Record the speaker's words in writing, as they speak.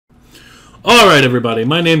Alright, everybody,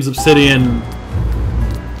 my name's Obsidian.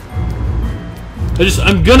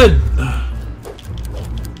 I'm gonna...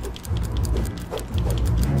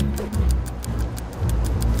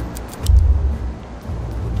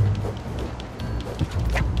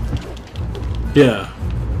 Yeah.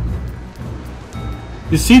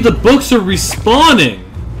 You see, the books are respawning!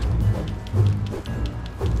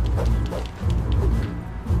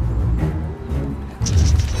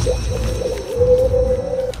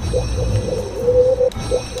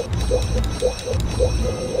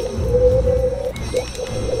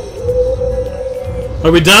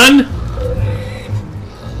 Are we done?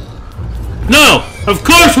 No! Of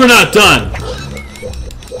course we're not done!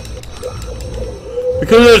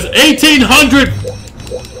 Because there's 1,800...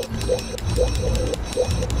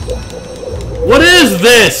 What is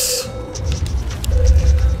this?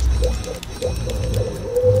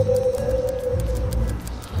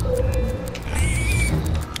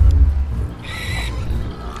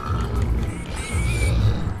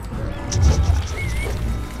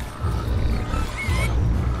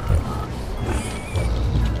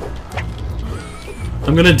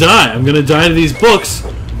 I'm gonna die. I'm gonna die to these books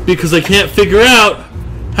because I can't figure out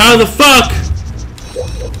how the fuck.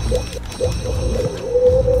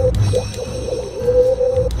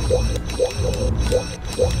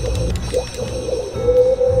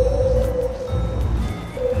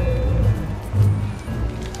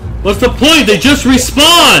 What's the point? They just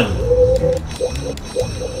respawn!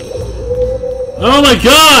 Oh my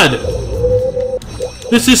god!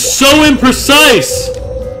 This is so imprecise!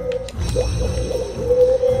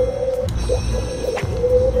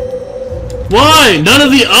 Why? None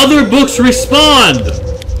of the other books respawned!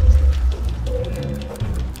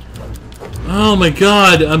 Oh my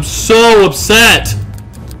god, I'm so upset!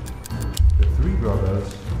 The three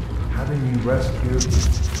brothers, having been rescued,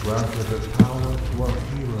 granted the power to our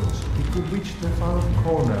heroes. He could reach the far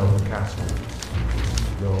corner of the castle.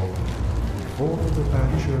 Though, before the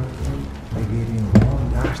departure, they gave him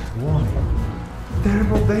one last warning.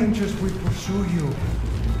 Terrible dangers will pursue you,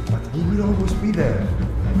 but we will always be there,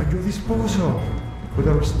 at your disposal, with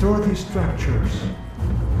our sturdy structures.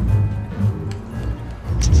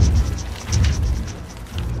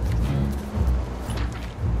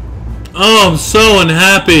 Oh, I'm so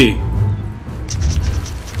unhappy.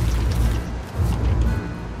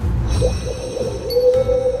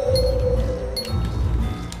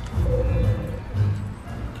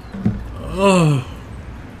 Oh.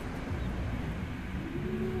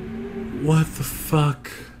 What the fuck?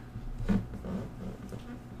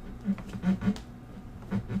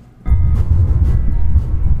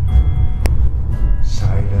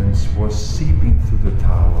 Silence was seeping through the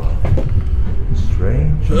tower.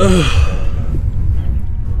 Strange,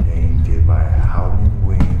 tainted by a howling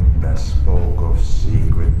wind that spoke of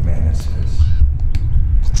secret menaces.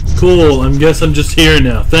 Cool, I guess I'm just here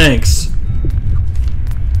now. Thanks.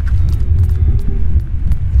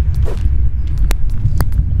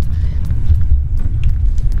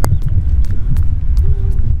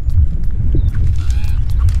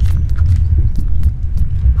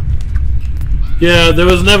 Yeah, there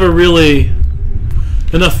was never really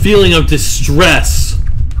enough feeling of distress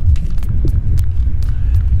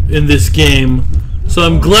in this game, so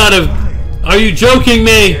I'm glad of... Are you joking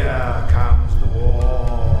me? Here comes the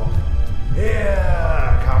war.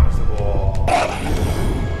 Here comes the war.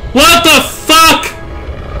 What the fuck?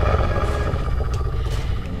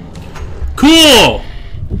 Cool!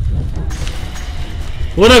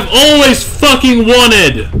 What I've always fucking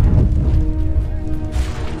wanted!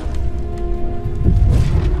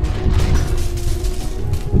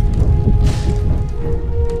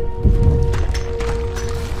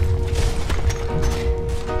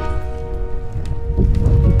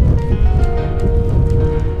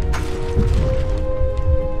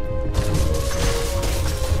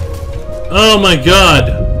 Oh my god!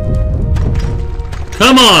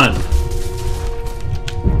 Come on!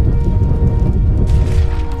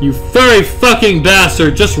 You furry fucking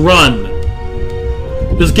bastard, just run!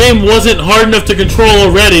 This game wasn't hard enough to control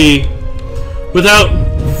already without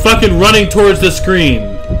fucking running towards the screen.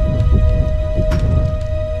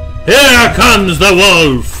 Here comes the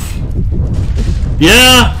wolf!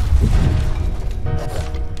 Yeah?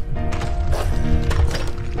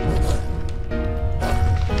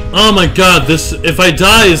 Oh my god, this, if I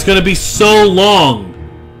die, it's gonna be so long.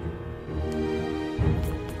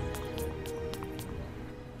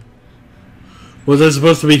 Was I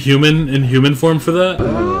supposed to be human in human form for that?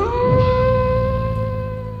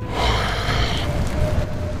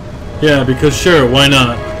 Yeah, because sure, why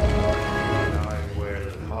not?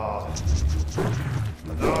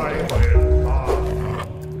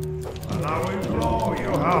 I will blow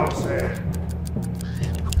your house in.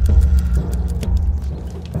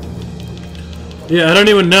 Yeah, I don't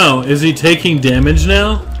even know. Is he taking damage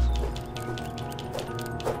now?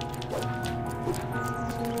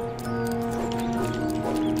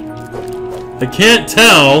 I can't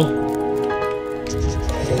tell.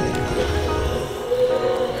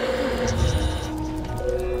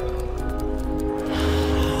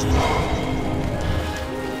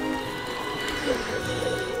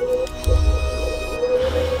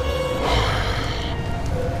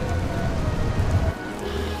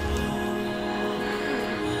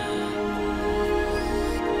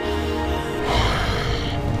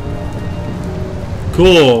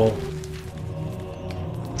 Cool.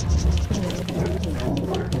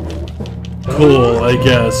 Cool, I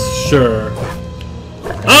guess. Sure.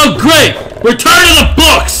 Oh, great! Return to the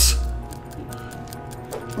books!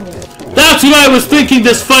 That's what I was thinking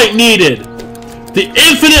this fight needed. The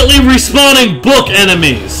infinitely respawning book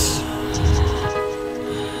enemies.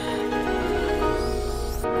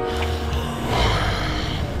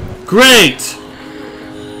 Great!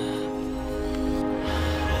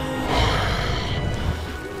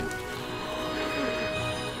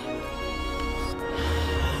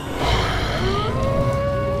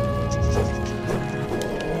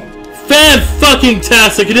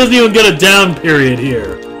 Fan-fucking-tastic! He doesn't even get a down period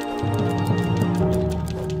here.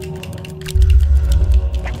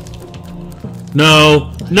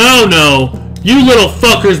 No. No, no. You little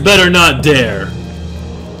fuckers better not dare.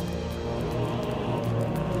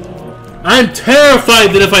 I'm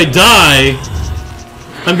terrified that if I die,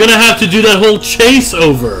 I'm gonna have to do that whole chase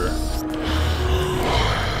over.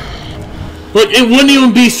 Like, it wouldn't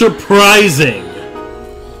even be surprising.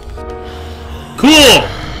 Cool!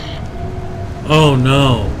 Oh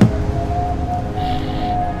no.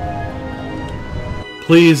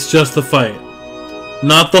 Please, just the fight.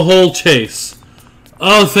 Not the whole chase.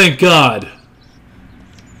 Oh, thank God.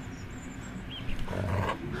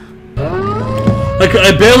 Like,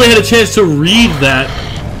 I barely had a chance to read that.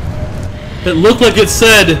 It looked like it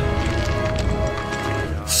said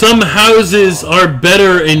some houses are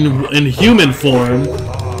better in human form.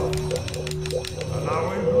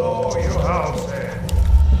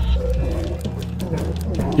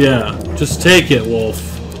 Yeah, just take it, Wolf.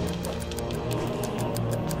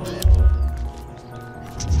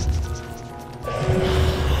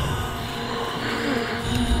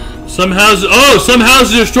 Some houses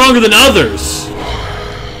are stronger than others.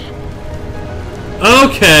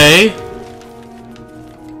 Okay.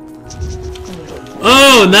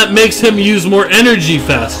 Oh, and that makes him use more energy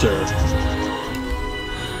faster.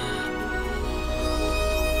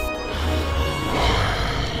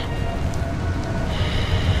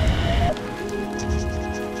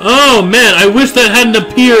 Oh man, I wish that hadn't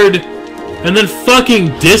appeared and then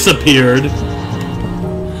fucking disappeared.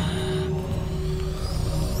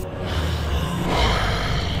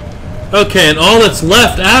 Okay, and all that's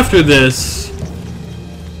left after this...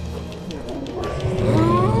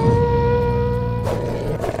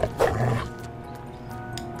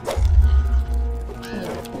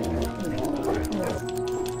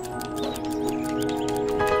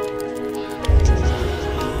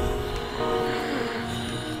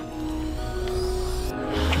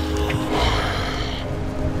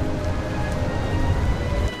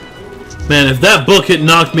 Man, if that book had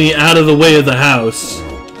knocked me out of the way of the house...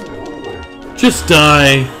 Just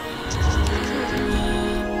die.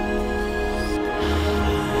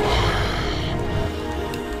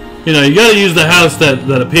 You know, you gotta use the house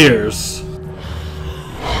that appears.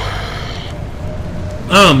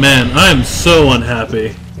 Oh man, I am so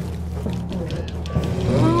unhappy.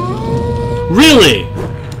 Really?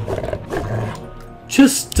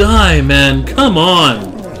 Just die, man. Come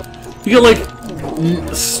on. You got like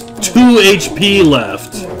 2 HP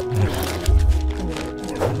left.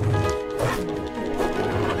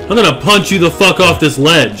 I'm gonna punch you the fuck off this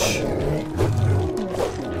ledge.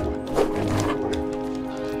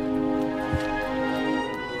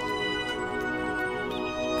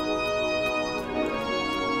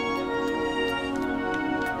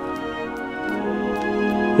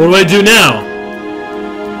 What do I do now?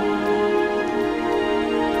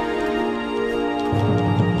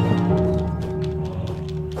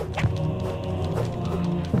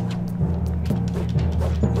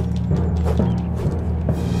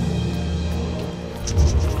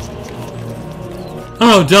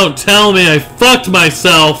 Oh, don't tell me I fucked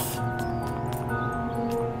myself!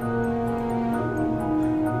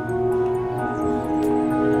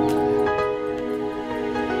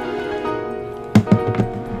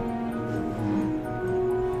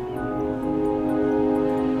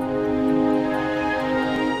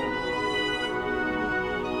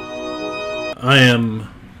 I am...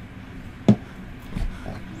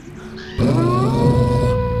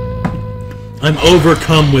 I'm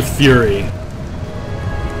overcome with fury.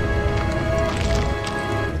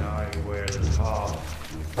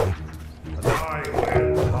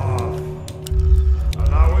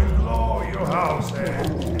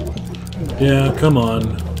 Yeah, come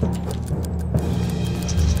on.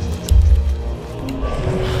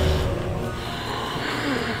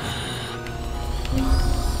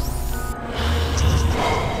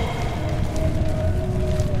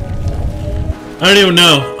 I don't even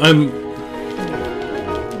know. I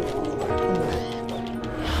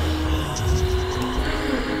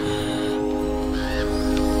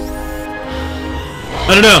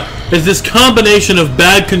don't know. It's this combination of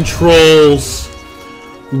bad controls,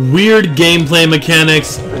 weird gameplay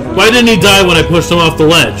mechanics. Why didn't he die when I pushed him off the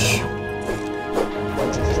ledge?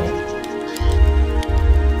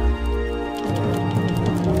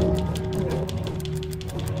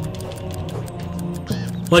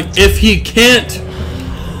 Like, if he can't...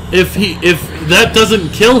 If that doesn't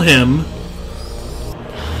kill him...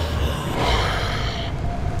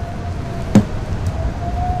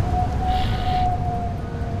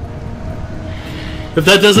 If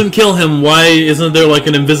that doesn't kill him, why isn't there like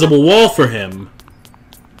an invisible wall for him?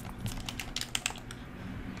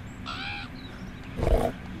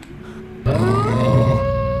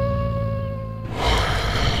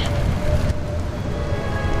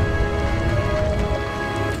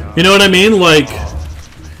 You know what I mean? Like...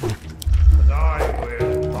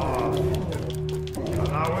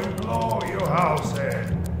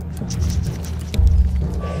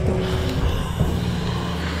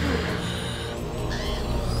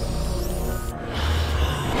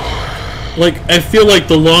 Like, I feel like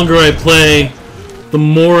the longer I play, the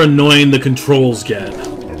more annoying the controls get.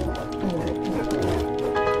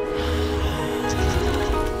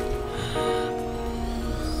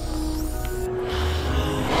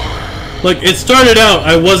 Like, it started out,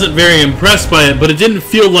 I wasn't very impressed by it, but it didn't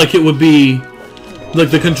feel like it would be... Like,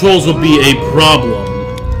 the controls would be a problem.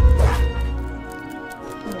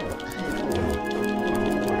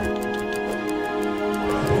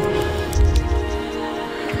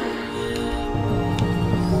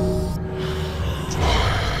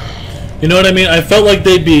 You know what I mean? I felt like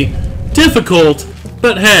they'd be difficult,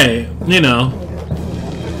 but hey, you know,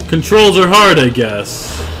 controls are hard, I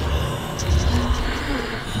guess.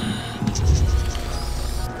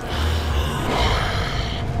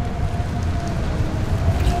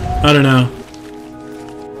 I don't know.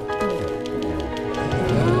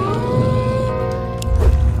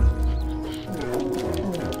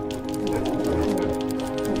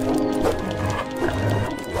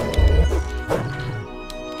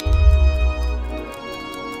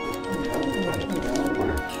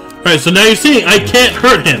 Alright, so now you're seeing I can't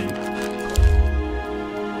hurt him.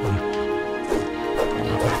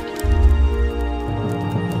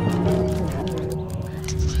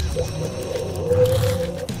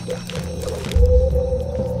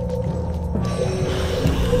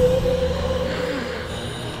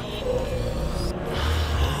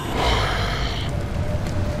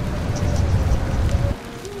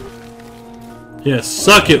 Yeah,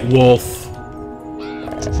 suck it, wolf.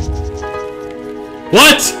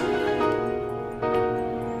 What?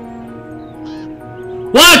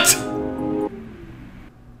 What?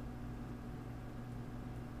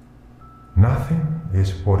 Nothing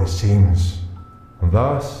is what it seems.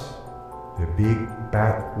 Thus, the big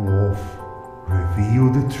bad wolf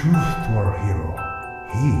revealed the truth to our hero.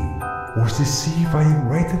 He was deceived by a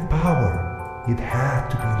greater power. It had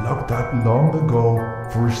to be locked up long ago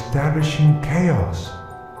for establishing chaos.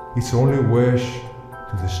 Its only wish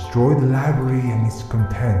to destroy the library and its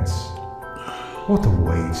contents. What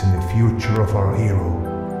awaits in the future of our hero?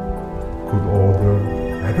 Could order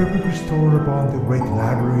ever be restored upon the great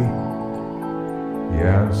library? The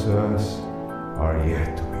answers are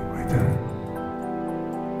yet to be written.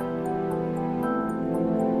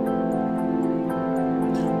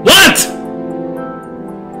 What?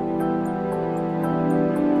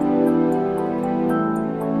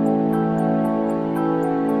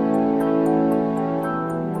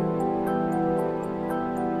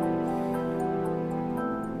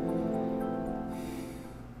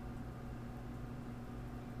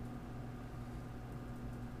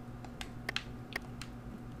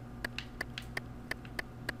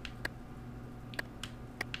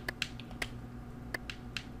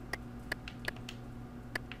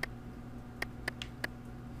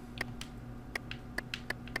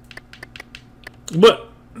 What?